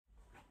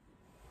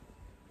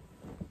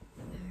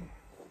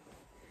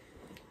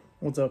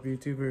What's up,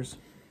 YouTubers?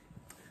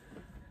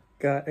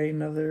 Got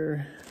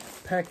another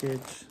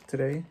package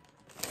today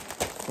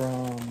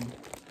from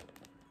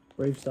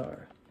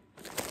Bravestar.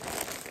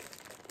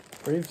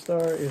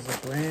 Bravestar is a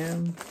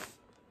brand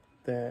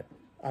that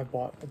I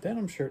bought a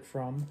denim shirt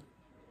from,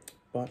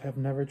 but have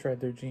never tried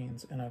their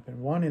jeans, and I've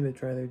been wanting to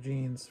try their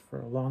jeans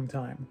for a long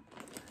time.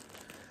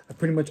 I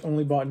pretty much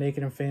only bought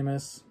Naked and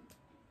Famous,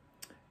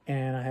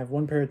 and I have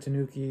one pair of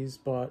Tanukis,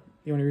 but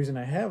the only reason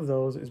I have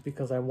those is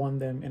because I won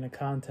them in a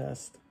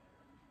contest.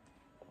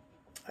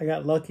 I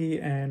got lucky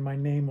and my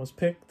name was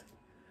picked,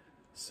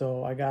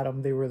 so I got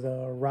them. They were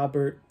the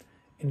Robert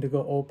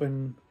Indigo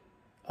Open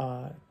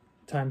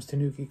times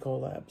Tanuki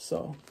collab.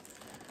 So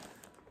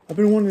I've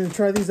been wanting to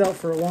try these out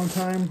for a long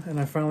time, and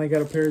I finally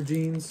got a pair of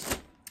jeans.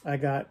 I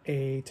got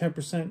a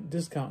 10%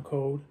 discount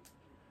code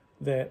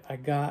that I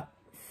got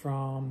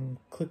from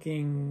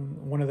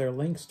clicking one of their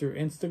links through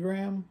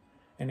Instagram,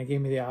 and it gave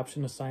me the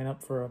option to sign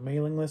up for a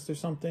mailing list or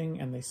something,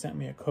 and they sent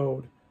me a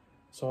code.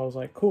 So I was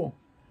like, cool.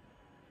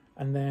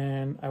 And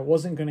then I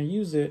wasn't going to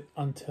use it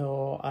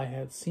until I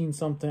had seen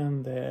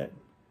something that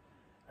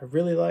I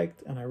really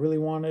liked and I really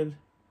wanted.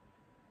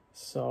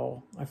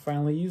 So I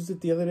finally used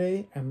it the other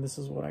day, and this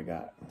is what I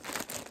got.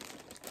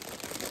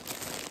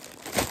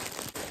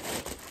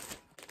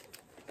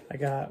 I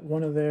got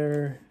one of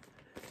their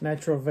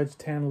natural veg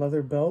tan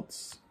leather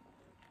belts.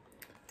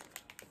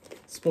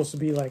 It's supposed to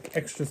be like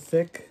extra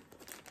thick.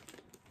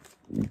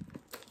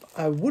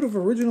 I would have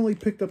originally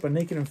picked up a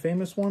Naked and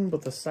Famous one,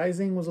 but the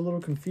sizing was a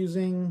little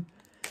confusing,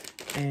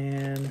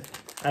 and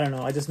I don't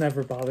know, I just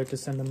never bothered to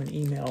send them an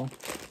email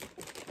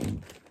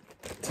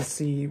to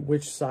see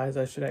which size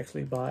I should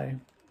actually buy.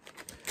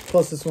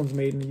 Plus this one's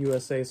made in the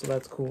USA, so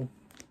that's cool.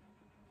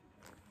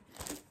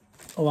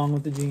 Along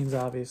with the jeans,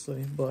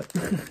 obviously, but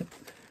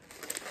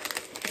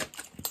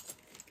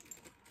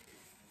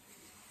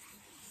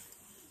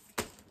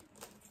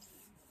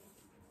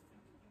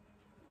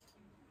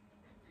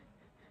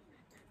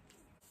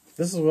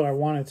this is what I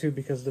wanted too,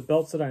 because the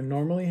belts that I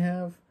normally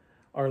have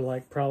are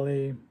like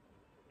probably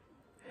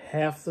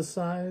half the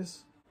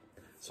size.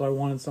 So I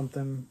wanted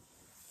something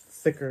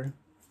thicker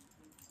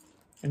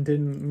and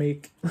didn't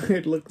make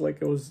it look like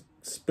it was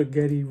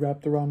spaghetti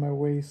wrapped around my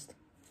waist.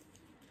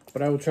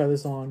 But I will try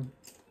this on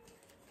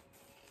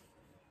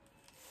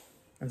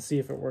and see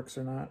if it works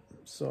or not.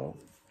 So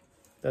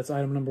that's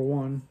item number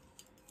one.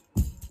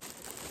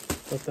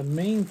 But the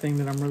main thing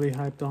that I'm really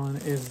hyped on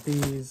is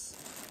these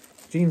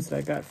jeans that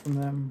I got from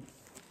them.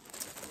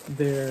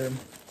 They're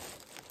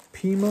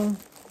Pima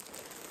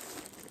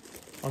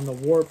on the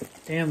warp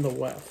and the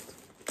weft.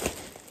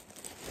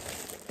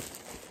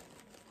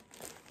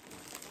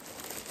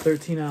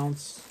 13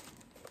 ounce.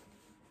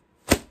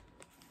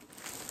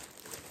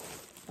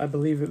 I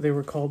believe that they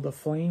were called the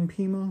Flame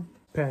Pima.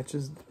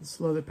 Patches. This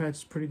leather patch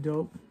is pretty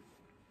dope.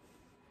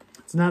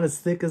 It's not as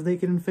thick as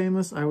Naked and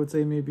Famous. I would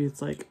say maybe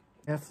it's like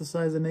half the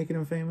size of Naked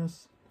and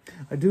Famous.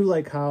 I do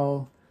like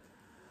how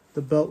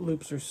the belt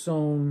loops are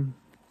sewn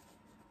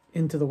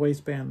into the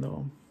waistband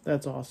though.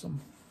 That's awesome.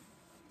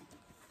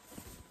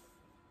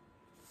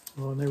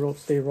 Oh, and they wrote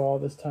 "Stay Raw"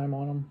 this time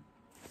on them.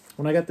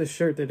 When I got this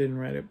shirt, they didn't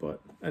write it,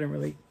 but it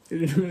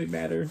didn't really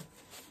matter.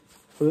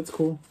 But it's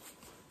cool.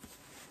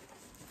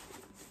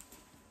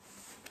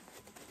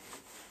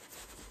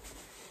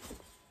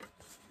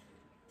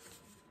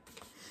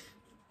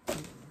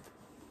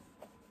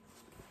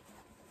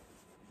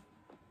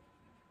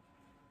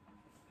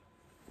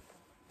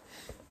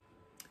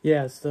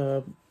 Yeah, it's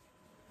the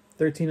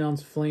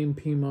 13-ounce Flame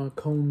Pima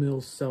Cone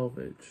Mill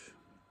Selvage.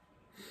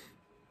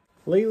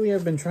 Lately,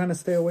 I've been trying to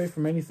stay away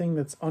from anything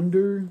that's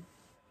under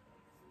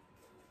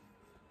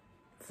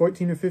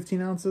 14 or 15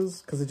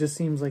 ounces, because it just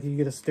seems like you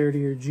get a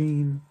sturdier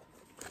jean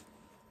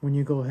when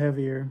you go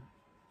heavier.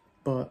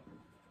 But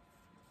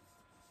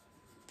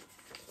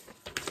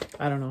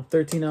I don't know,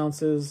 13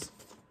 ounces,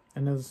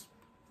 and there's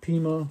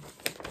Pima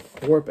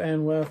warp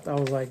and weft. I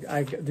was like,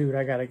 dude,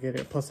 I gotta get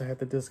it. Plus I had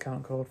the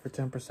discount code for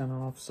 10%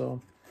 off. So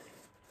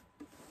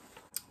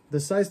the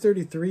size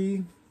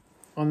 33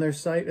 on their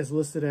site is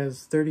listed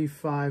as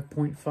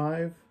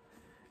 35.5,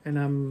 and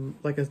I'm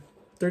like a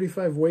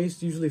 35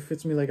 waist usually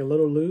fits me like a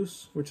little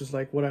loose, which is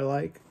like what I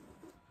like.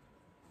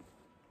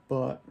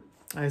 But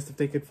I asked if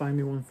they could find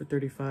me one for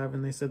 35,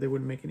 and they said they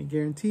wouldn't make any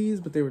guarantees,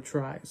 but they would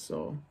try.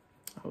 So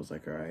I was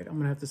like, all right, I'm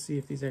gonna have to see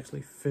if these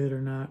actually fit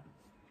or not,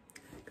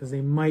 because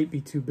they might be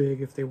too big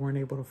if they weren't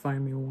able to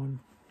find me one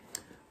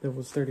that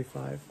was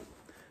 35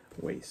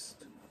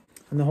 waist.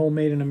 And the whole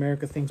Made in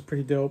America thing's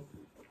pretty dope.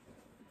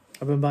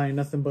 I've been buying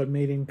nothing but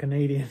Made in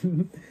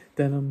Canadian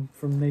denim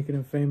from Naked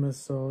and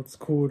Famous, so it's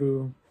cool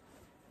to,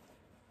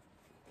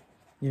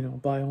 you know,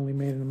 buy only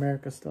Made in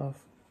America stuff.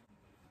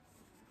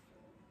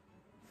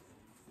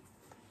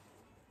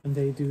 And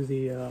they do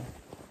the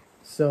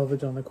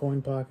selvage on the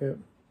coin pocket,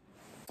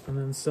 and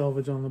then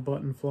selvage on the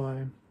button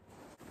fly.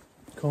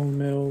 Cone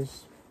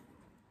mills.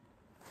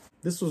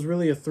 This was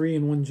really a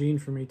 3-in-1 jean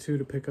for me too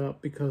to pick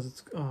up, because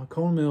it's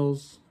Cone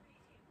Mills,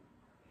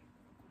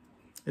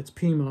 it's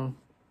Pima,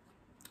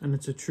 and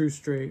it's a true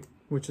straight,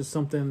 which is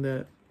something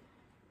that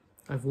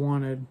I've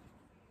wanted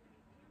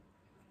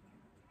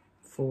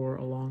for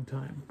a long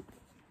time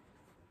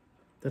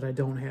that I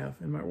don't have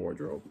in my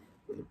wardrobe.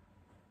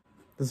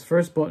 This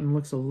first button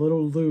looks a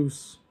little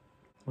loose,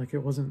 like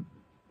it wasn't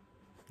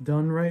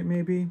done right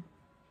maybe,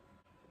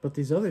 but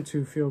these other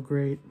two feel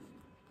great.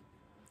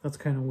 That's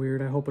kind of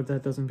weird. I hope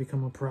that doesn't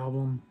become a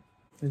problem.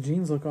 The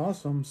jeans look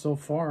awesome so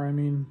far. I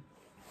mean,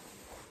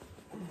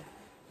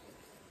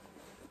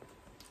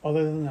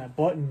 other than that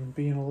button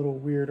being a little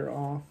weird or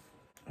off,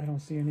 I don't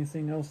see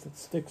anything else that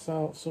sticks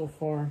out so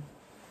far.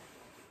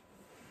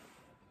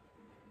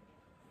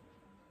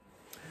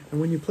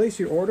 And when you place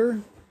your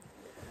order,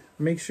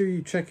 make sure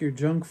you check your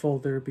junk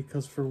folder,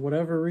 because for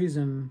whatever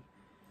reason,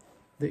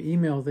 the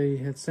email they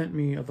had sent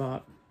me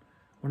about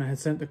when I had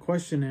sent the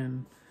question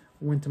in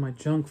went to my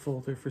junk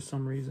folder for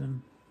some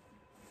reason.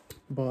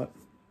 But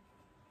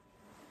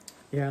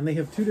yeah, and they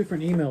have two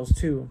different emails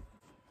too.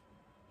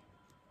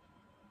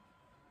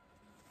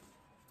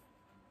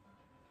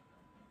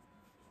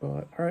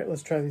 But all right,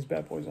 let's try these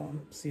bad boys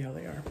on, see how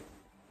they are.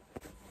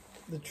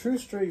 The True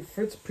Straight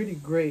fits pretty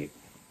great.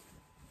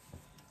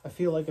 I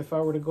feel like if I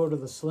were to go to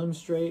the Slim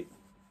Straight,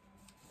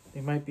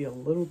 they might be a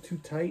little too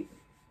tight,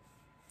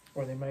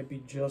 or they might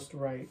be just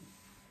right.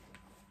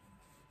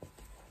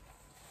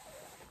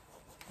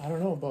 I don't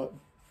know, but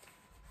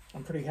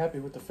I'm pretty happy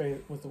with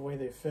the way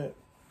they fit.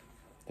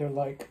 They're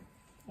like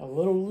a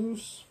little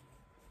loose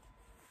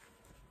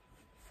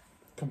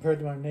compared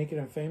to my Naked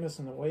and Famous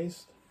in the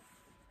waist.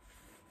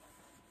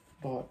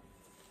 But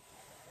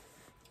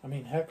I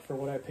mean, heck, for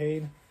what I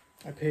paid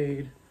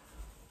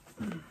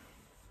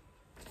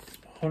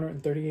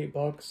 138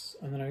 bucks,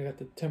 and then I got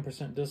the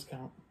 10%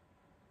 discount.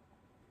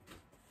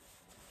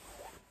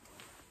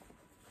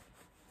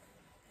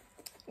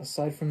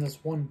 Aside from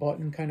this one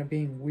button kind of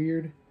being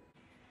weird,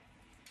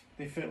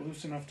 they fit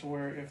loose enough to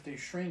where if they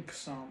shrink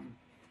some,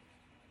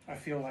 I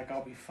feel like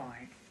I'll be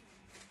fine.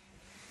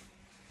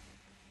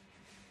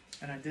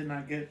 And I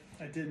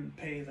didn't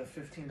pay the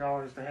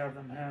 $15 to have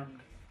them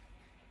hemmed.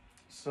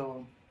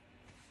 So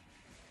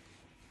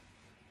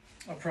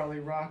I'll probably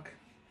rock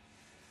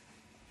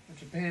a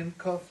Japan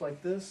cuff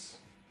like this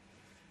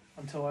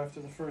until after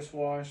the first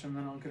wash, and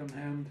then I'll get them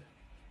hemmed.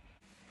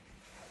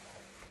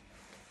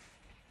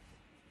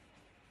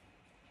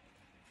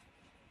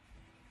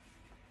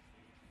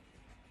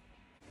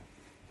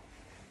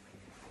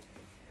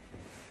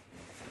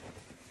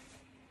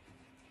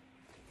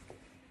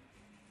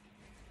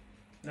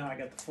 Now I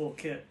got the full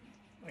kit.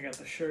 I got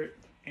the shirt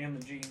and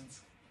the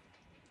jeans.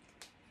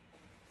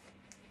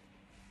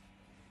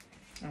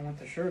 I want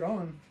the shirt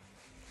on.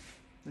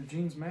 The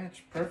jeans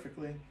match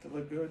perfectly. They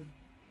look good.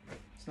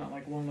 It's not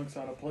like one looks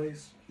out of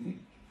place.